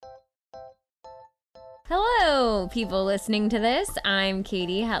Hello, people listening to this. I'm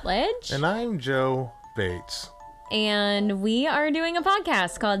Katie Hetledge. And I'm Joe Bates. And we are doing a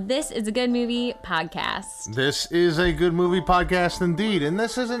podcast called This is a Good Movie Podcast. This is a good movie podcast indeed. And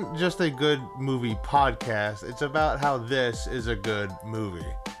this isn't just a good movie podcast. It's about how this is a good movie.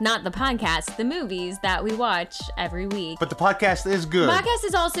 Not the podcast, the movies that we watch every week. But the podcast is good. The podcast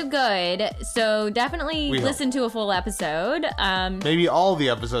is also good. So definitely listen to a full episode. Maybe all the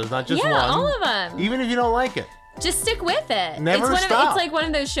episodes, not just one. Yeah, all of them. Even if you don't like it. Just stick with it. Never stop. It's like one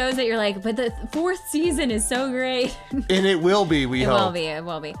of those shows that you're like, but the fourth season is so great. And it will be, we hope. It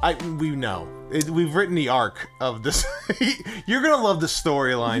will be. We know. We've written the arc of this. You're going to love the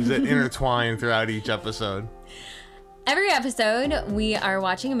storylines that intertwine throughout each episode. Every episode, we are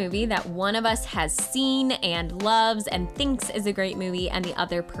watching a movie that one of us has seen and loves and thinks is a great movie, and the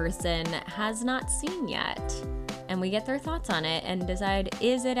other person has not seen yet. And we get their thoughts on it and decide,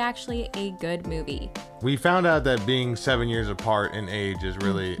 is it actually a good movie? We found out that being 7 years apart in age has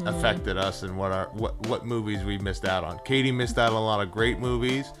really affected us and what movies we missed out on. Katie missed out on a lot of great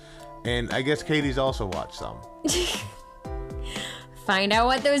movies, and I guess Katie's also watched some. Find out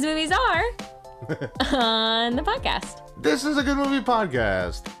what those movies are on the podcast. This is a good movie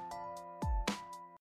podcast.